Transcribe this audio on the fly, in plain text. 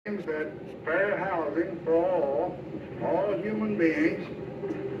That fair housing for all human beings,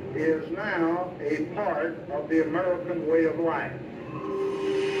 is now a part of the American way of life.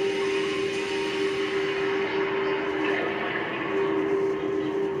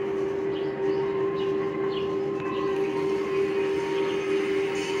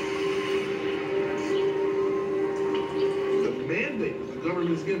 The mandate that the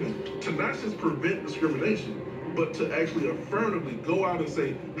government is given to not just prevent discrimination, but to actually affirmatively go out and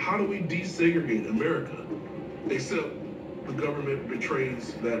say, how do we desegregate America? Except the government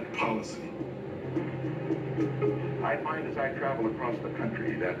betrays that policy. I find as I travel across the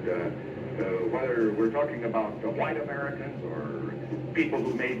country that whether we're talking about white Americans or people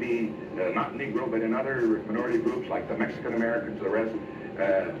who may be not Negro but in other minority groups like the Mexican Americans, the rest,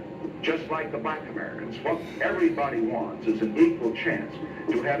 just like the black Americans, what everybody wants is an equal chance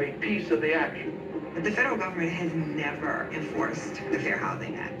to have a piece of the action. The federal government has never enforced the Fair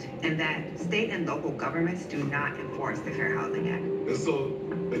Housing Act, and that state and local governments do not enforce the Fair Housing Act. And so,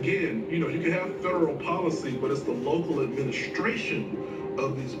 again, you can have federal policy, but it's the local administration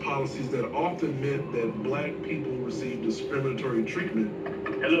of these policies that often meant that black people received discriminatory treatment.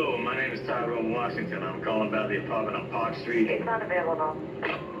 Hello, my name is Tyrone Washington. I'm calling about the apartment on Park Street. It's not available.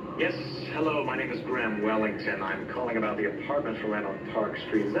 Yes, hello, my name is Graham Wellington. I'm calling about the apartment for rent on Park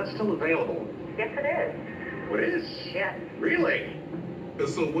Street. Is that still available? Yes, it is. What is? Yes. Really? And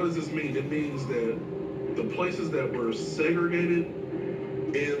so what does this mean? It means that the places that were segregated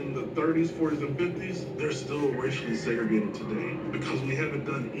in the 30s, 40s, and 50s, they're still racially segregated today because we haven't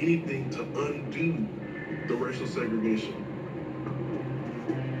done anything to undo the racial segregation.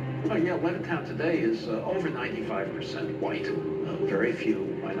 Oh, yeah, Leadtown today is over 95% white. Very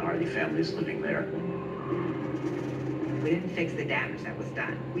few minority families living there. We didn't fix the damage that was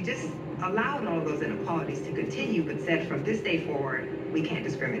done. We just allowed all those inequalities to continue, but said from this day forward, we can't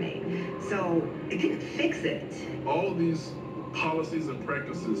discriminate. So it didn't fix it. All these policies and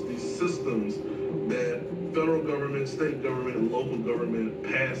practices, these systems that federal government, state government, and local government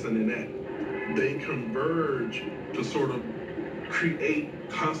pass and enact, they converge to sort of create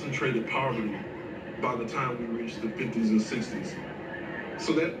concentrated poverty by the time we reach the 50s and 60s.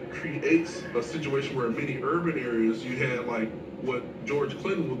 So that creates a situation where in many urban areas you had like what George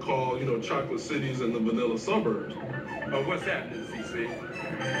Clinton would call, chocolate cities and the vanilla suburbs. What's happening, CC?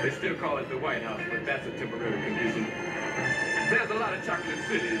 They still call it the White House, but that's a temporary condition. There's a lot of chocolate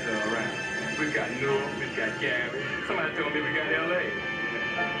cities around. We've got Newark, we've got Gary. Somebody told me we got LA.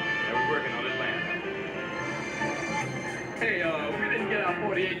 And we're working on Atlanta. Hey, we didn't get our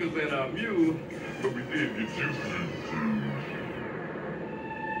 40 acres and a mule, but we did get juicy.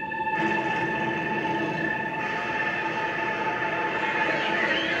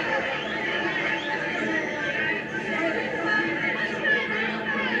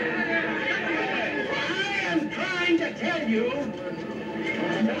 Tell you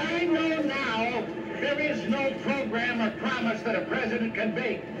that I know now there is no program or promise that a president can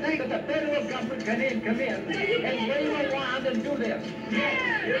make that the federal government can come in and wave a wand and do this.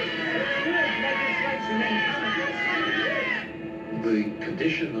 The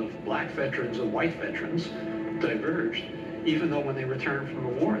condition of black veterans and white veterans diverged, even though when they returned from the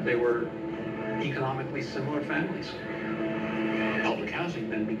war, they were economically similar families. Public housing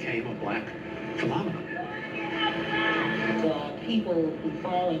then became a black phenomenon. The people who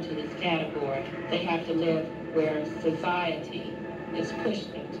fall into this category, they have to live where society has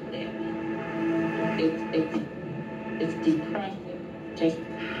pushed them to live. It's depressive just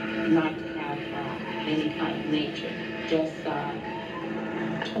not to have any kind of nature, just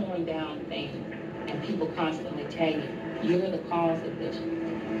torn down things, and people constantly tell you, you're the cause of this.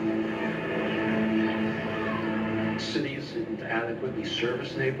 Cities didn't adequately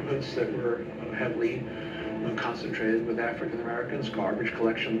service neighborhoods that were heavily concentrated with African Americans. Garbage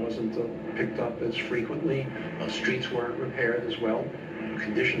collection wasn't picked up as frequently. Streets weren't repaired as well.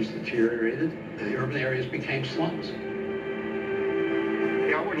 Conditions deteriorated. The urban areas became slums.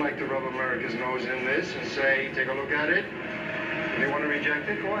 Yeah, I would like to rub America's nose in this and say, take a look at it. If they want to reject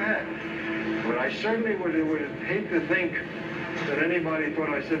it, go ahead. But I certainly would hate to think that anybody thought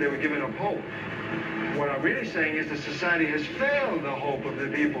I said they were giving up hope. What I'm really saying is that society has failed the hope of the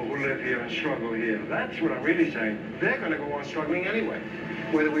people who live here and struggle here. That's what I'm really saying. They're going to go on struggling anyway,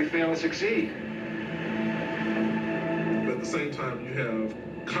 whether we fail or succeed. But at the same time, you have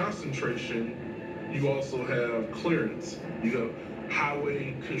concentration, you also have clearance. You have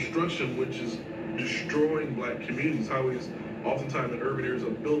highway construction, which is destroying black communities. Highways, oftentimes in urban areas,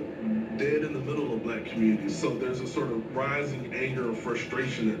 are built dead in the middle of black communities. So there's a sort of rising anger and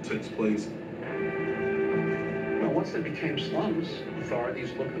frustration that takes place. once they became slums,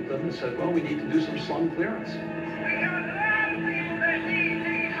 authorities looked at them and said, well, we need to do some slum clearance.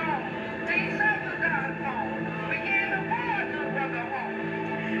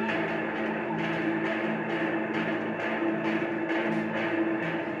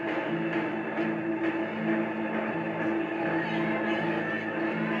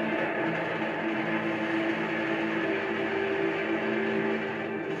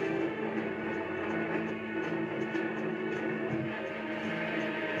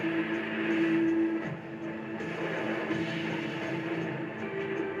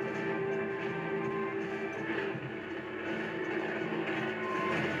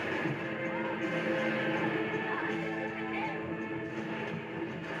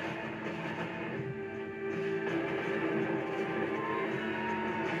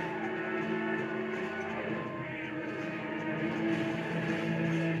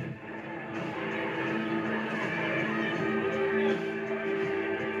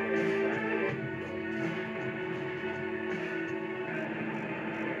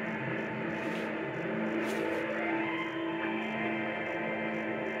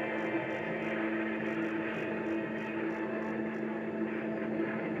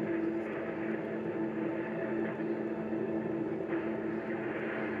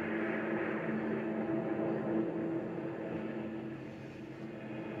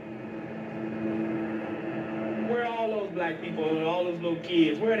 Black people and all those little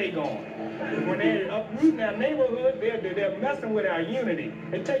kids, where are they going? When they're uprooting our neighborhood, they're messing with our unity.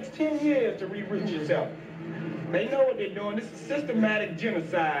 It takes 10 years to reroot yourself. They know what they're doing. This is systematic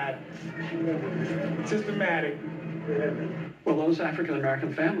genocide. Systematic. Well, those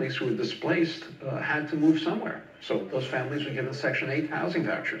African-American families who were displaced had to move somewhere. So those families were given Section 8 housing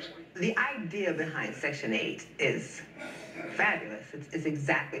vouchers. The idea behind Section 8 is fabulous. It's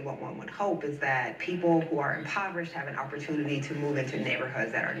exactly what one would hope, is that people who are impoverished have an opportunity to move into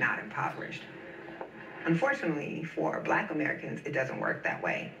neighborhoods that are not impoverished. Unfortunately, for Black Americans, it doesn't work that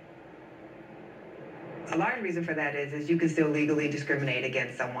way. A large reason for that is you can still legally discriminate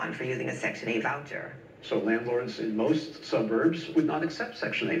against someone for using a Section 8 voucher. So landlords in most suburbs would not accept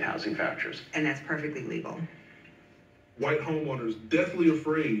Section 8 housing vouchers. And that's perfectly legal. White homeowners deathly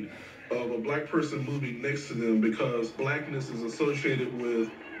afraid of a black person moving next to them because blackness is associated with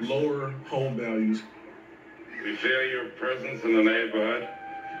lower home values. We fear your presence in the neighborhood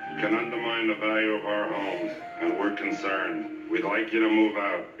can undermine the value of our homes, and we're concerned. We'd like you to move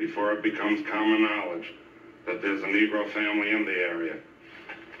out before it becomes common knowledge that there's a Negro family in the area.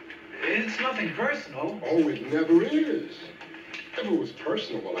 It's nothing personal. Oh, it never is. If it was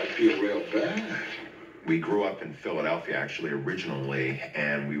personal, well, I'd feel real bad. We grew up in Philadelphia, actually, originally,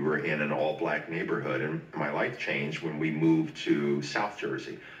 and we were in an all-black neighborhood, and my life changed when we moved to South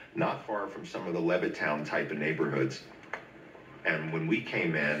Jersey, not far from some of the Levittown type of neighborhoods. And when we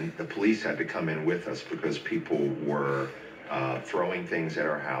came in, the police had to come in with us because people were throwing things at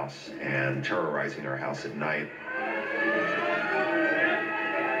our house and terrorizing our house at night.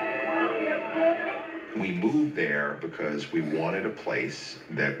 We moved there because we wanted a place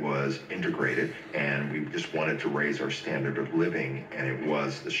that was integrated, and we just wanted to raise our standard of living, and it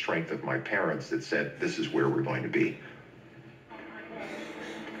was the strength of my parents that said, this is where we're going to be.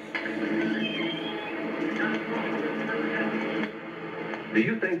 Do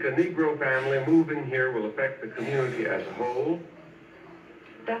you think a Negro family moving here will affect the community as a whole?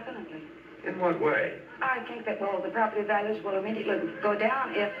 Definitely. In what way? I think that, well, the property values will immediately go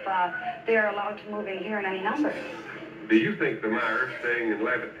down if they are allowed to move in here in any numbers. Do you think the Myers staying in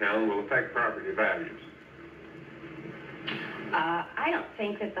Levittown will affect property values? I don't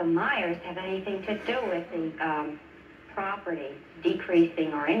think that the Myers have anything to do with the property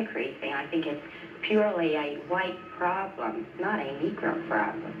decreasing or increasing. I think it's purely a white problem, not a Negro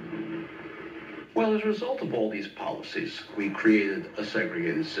problem. Well, as a result of all these policies, we created a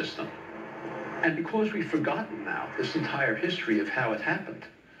segregated system. And because we've forgotten now this entire history of how it happened,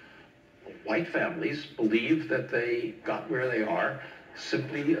 white families believe that they got where they are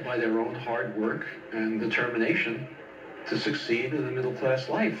simply by their own hard work and determination to succeed in a middle-class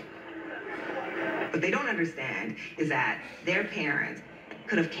life. What they don't understand is that their parents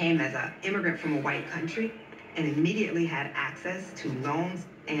could have came as an immigrant from a white country and immediately had access to loans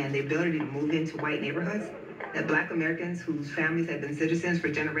and the ability to move into white neighborhoods that Black Americans whose families had been citizens for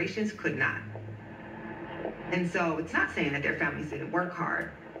generations could not. And so it's not saying that their families didn't work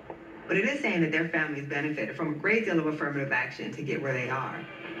hard, but it is saying that their families benefited from a great deal of affirmative action to get where they are.